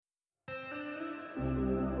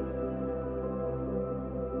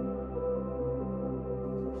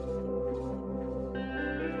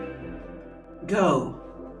Go.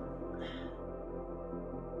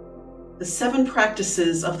 The 7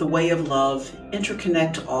 practices of the way of love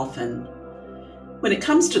interconnect often. When it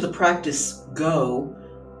comes to the practice go,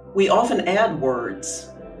 we often add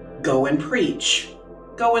words. Go and preach.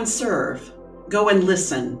 Go and serve. Go and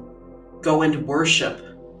listen. Go and worship.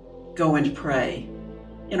 Go and pray.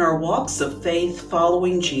 In our walks of faith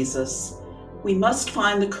following Jesus, we must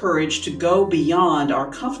find the courage to go beyond our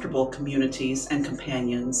comfortable communities and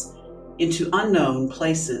companions into unknown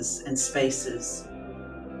places and spaces.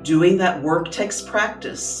 Doing that work takes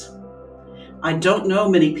practice. I don't know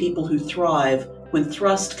many people who thrive when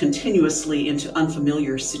thrust continuously into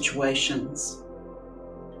unfamiliar situations.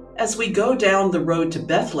 As we go down the road to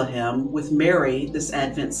Bethlehem with Mary this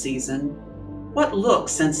Advent season, what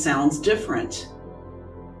looks and sounds different?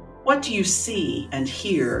 What do you see and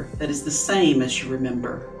hear that is the same as you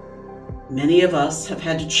remember? Many of us have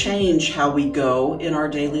had to change how we go in our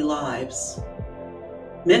daily lives.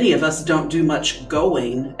 Many of us don't do much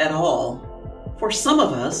going at all. For some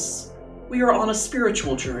of us, we are on a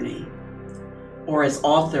spiritual journey. Or as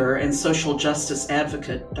author and social justice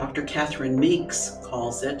advocate Dr. Catherine Meeks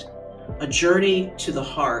calls it, a journey to the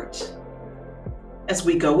heart. As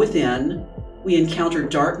we go within, we encounter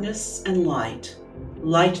darkness and light,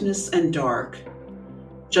 lightness and dark,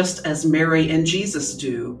 just as Mary and Jesus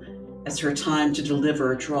do as her time to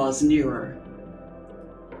deliver draws nearer.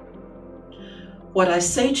 What I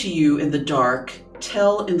say to you in the dark,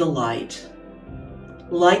 tell in the light.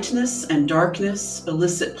 Lightness and darkness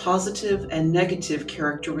elicit positive and negative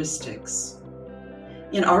characteristics.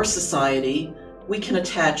 In our society, we can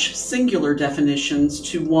attach singular definitions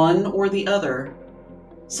to one or the other,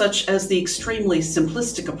 such as the extremely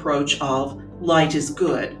simplistic approach of light is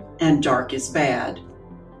good and dark is bad.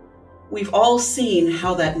 We've all seen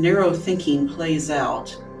how that narrow thinking plays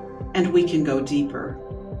out, and we can go deeper.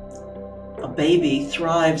 A baby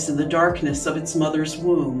thrives in the darkness of its mother's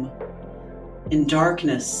womb. In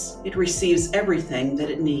darkness, it receives everything that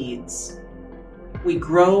it needs. We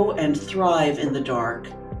grow and thrive in the dark,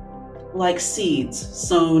 like seeds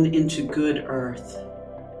sown into good earth.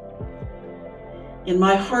 In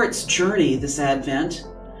my heart's journey this Advent,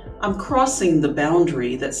 I'm crossing the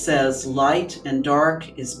boundary that says light and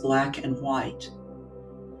dark is black and white.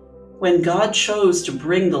 When God chose to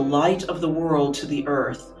bring the light of the world to the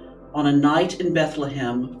earth on a night in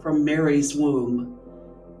Bethlehem from Mary's womb,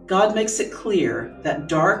 God makes it clear that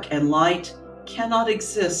dark and light cannot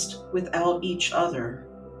exist without each other.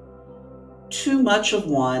 Too much of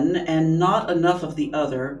one and not enough of the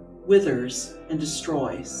other withers and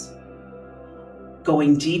destroys.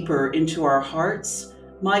 Going deeper into our hearts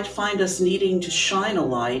might find us needing to shine a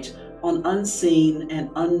light on unseen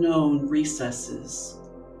and unknown recesses.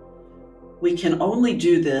 We can only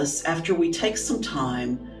do this after we take some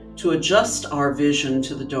time to adjust our vision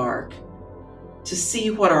to the dark, to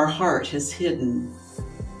see what our heart has hidden,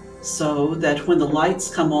 so that when the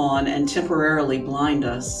lights come on and temporarily blind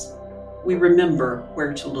us, we remember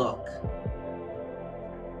where to look.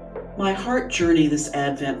 My heart journey this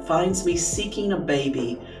Advent finds me seeking a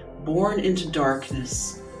baby born into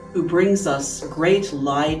darkness who brings us great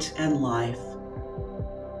light and life.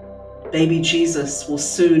 Baby Jesus will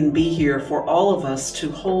soon be here for all of us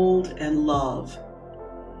to hold and love.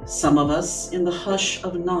 Some of us in the hush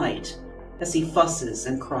of night as he fusses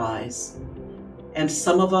and cries, and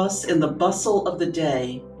some of us in the bustle of the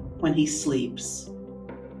day when he sleeps.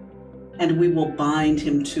 And we will bind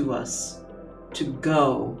him to us to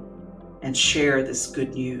go and share this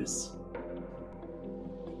good news.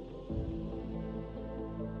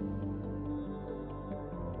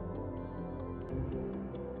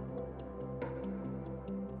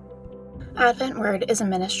 Advent Word is a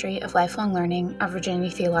ministry of lifelong learning of Virginia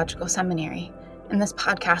Theological Seminary, and this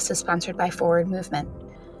podcast is sponsored by Forward Movement.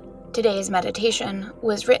 Today's meditation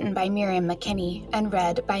was written by Miriam McKinney and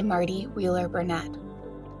read by Marty Wheeler Burnett.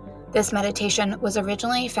 This meditation was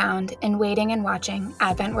originally found in Waiting and Watching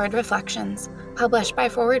Advent Word Reflections, published by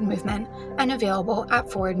Forward Movement and available at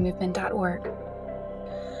forwardmovement.org.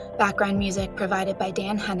 Background music provided by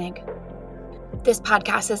Dan Hennig. This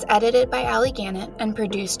podcast is edited by Allie Gannett and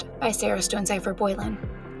produced by Sarah Stonecipher Boylan.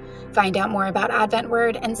 Find out more about Advent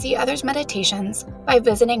Word and see others' meditations by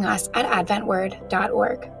visiting us at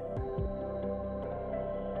adventword.org.